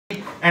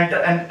and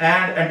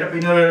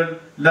entrepreneurial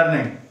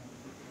learning.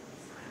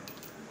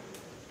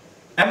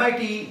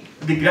 MIT,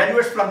 the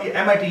graduates from the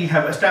MIT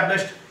have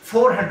established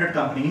 400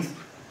 companies,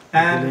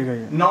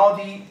 and now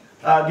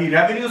the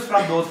revenues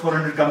from those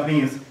 400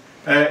 companies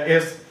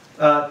is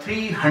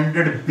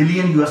 300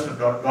 billion US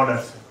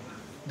dollars.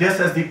 This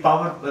is the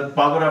power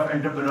of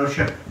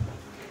entrepreneurship.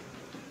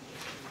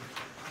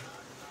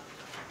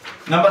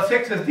 Number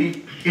 6 is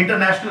the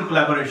international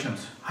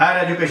collaborations.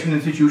 Higher education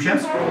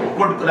institutions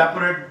could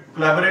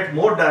collaborate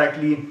more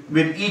directly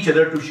with each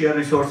other to share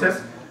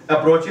resources,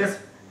 approaches,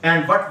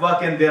 and what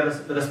work in their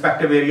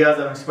respective areas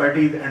of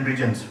expertise and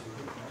regions.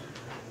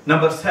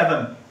 Number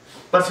 7,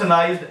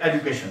 personalized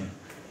education.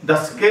 The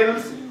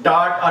skills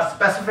taught are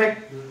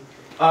specific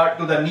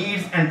to the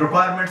needs and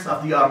requirements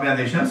of the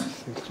organizations,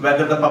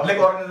 whether the public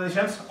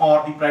organizations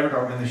or the private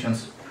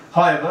organizations.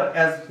 However,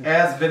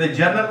 as with the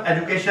general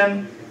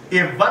education,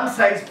 a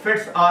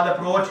one-size-fits-all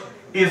approach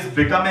is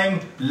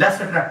becoming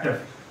less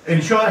attractive.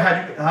 Ensure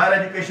higher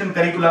education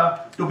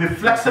curricula to be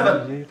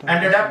flexible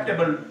and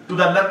adaptable to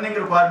the learning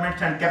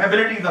requirements and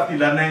capabilities of the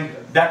learning.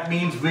 That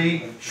means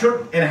we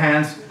should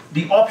enhance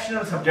the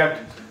optional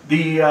subject,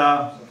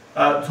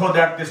 so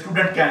that the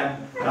student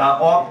can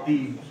opt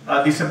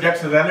the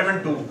subjects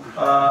relevant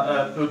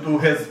to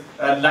his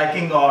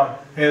liking or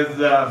his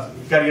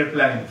career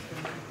planning.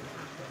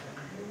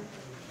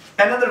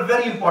 Another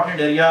very important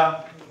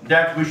area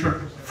that we should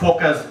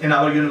focus in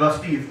our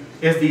universities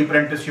is the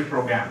apprenticeship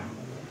program.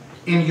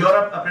 In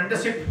Europe,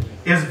 apprenticeship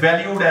is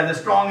valued as a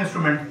strong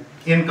instrument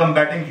in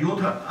combating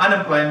youth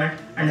unemployment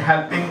and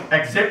helping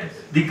exit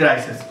the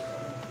crisis.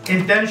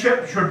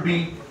 Internship should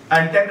be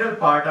an integral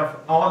part of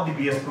all the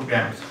BS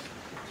programs.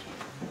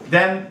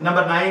 Then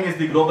number 9 is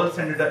the global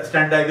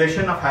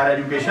standardization of higher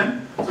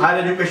education.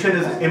 Higher education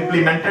is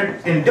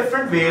implemented in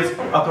different ways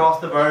across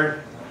the world,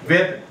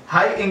 with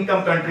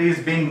high-income countries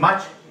being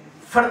much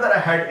further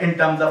ahead in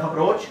terms of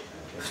approach,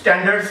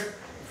 standards,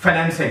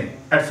 financing,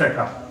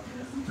 etc.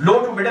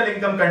 Low to middle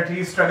income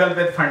countries struggle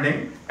with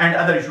funding and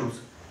other issues.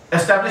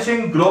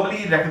 Establishing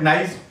globally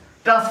recognized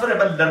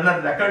transferable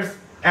learner records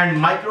and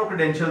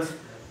micro-credential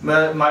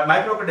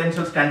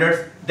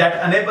standards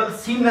that enable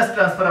seamless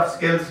transfer of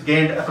skills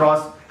gained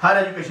across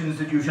higher education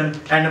institutions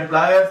and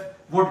employers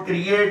would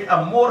create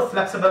a more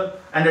flexible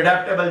and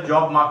adaptable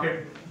job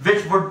market,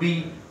 which would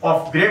be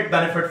of great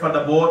benefit for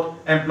both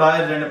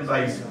employers and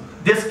employees.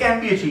 This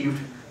can be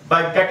achieved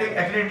by getting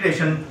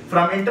accreditation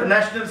from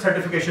international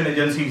certification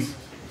agencies.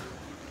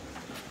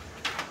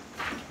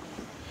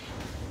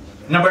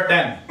 Number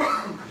 10,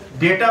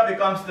 data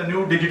becomes the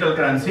new digital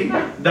currency.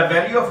 The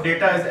value of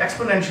data is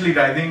exponentially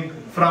rising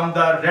from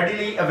the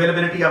readily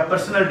availability of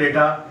personal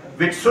data,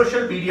 which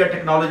social media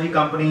technology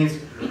companies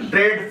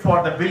trade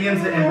for the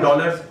billions in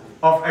dollars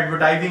of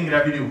advertising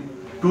revenue,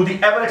 to the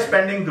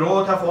ever-expanding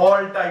growth of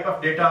all type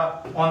of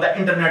data on the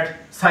internet.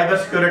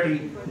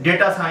 Cybersecurity,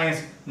 data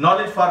science,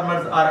 knowledge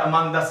farmers are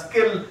among the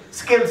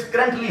skills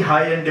currently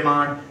high in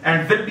demand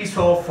and will be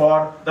so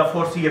for the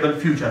foreseeable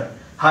future.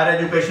 Higher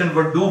education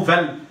would do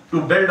well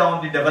to build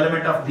on the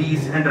development of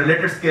these and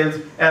related skills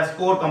as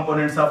core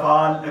components of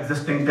all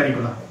existing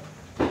curricula.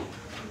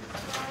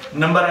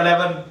 Number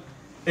 11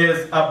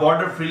 is a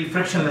border-free,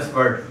 frictionless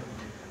world.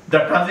 The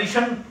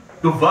transition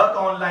to work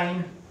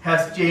online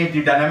has changed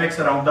the dynamics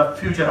around the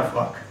future of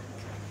work.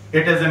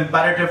 It is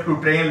imperative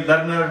to train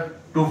learners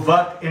to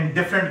work in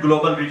different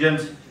global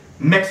regions,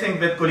 mixing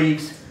with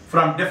colleagues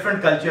from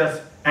different cultures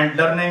and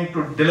learning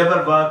to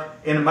deliver work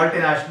in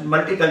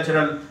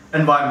multicultural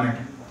environment.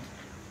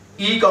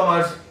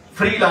 E-commerce,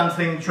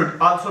 freelancing should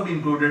also be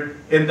included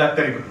in the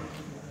curriculum.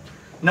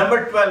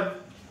 Number 12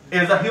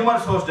 is the human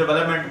resource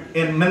development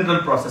in mineral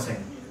processing.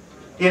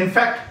 In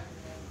fact,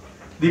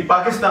 the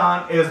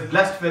Pakistan is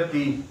blessed with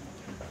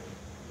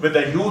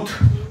the youth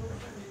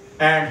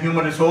and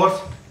human resource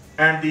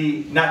and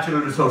the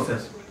natural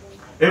resources.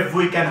 If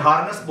we can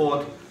harness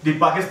both, the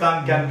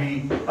Pakistan can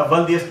be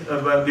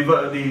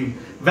the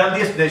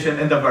wealthiest nation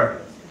in the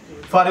world.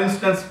 For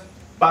instance,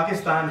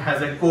 Pakistan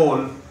has a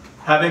coal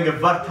having a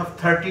worth of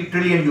 30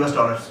 trillion US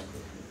dollars.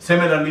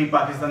 Similarly,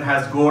 Pakistan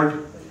has gold,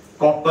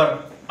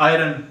 copper,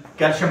 iron,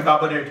 calcium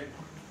carbonate,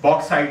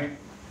 bauxite,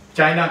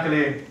 China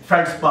clay,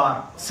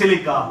 feldspar,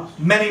 silica,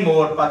 many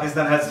more.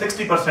 Pakistan has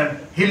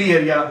 60% hilly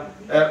area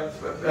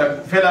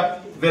fill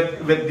up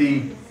with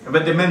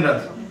the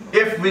minerals.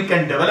 If we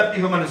can develop the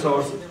human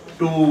resource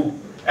to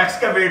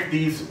excavate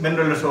these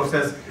mineral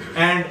resources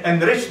and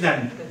enrich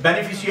them,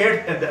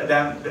 beneficiate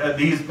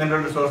these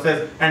mineral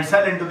resources and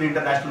sell into the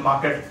international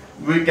market,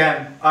 we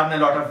can earn a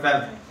lot of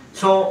wealth.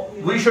 So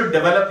we should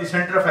develop the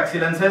Center of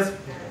Excellences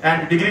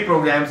and degree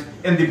programs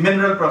in the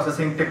mineral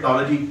processing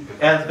technology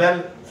as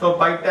well. So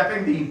by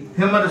tapping the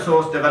human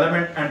resource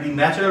development and the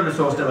natural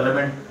resource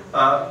development,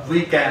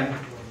 we can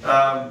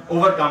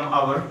overcome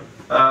our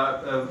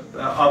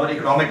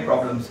economic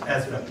problems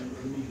as well.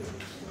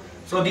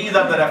 So these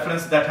are the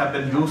references that have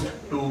been used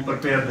to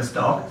prepare this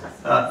talk.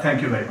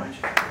 Thank you very much.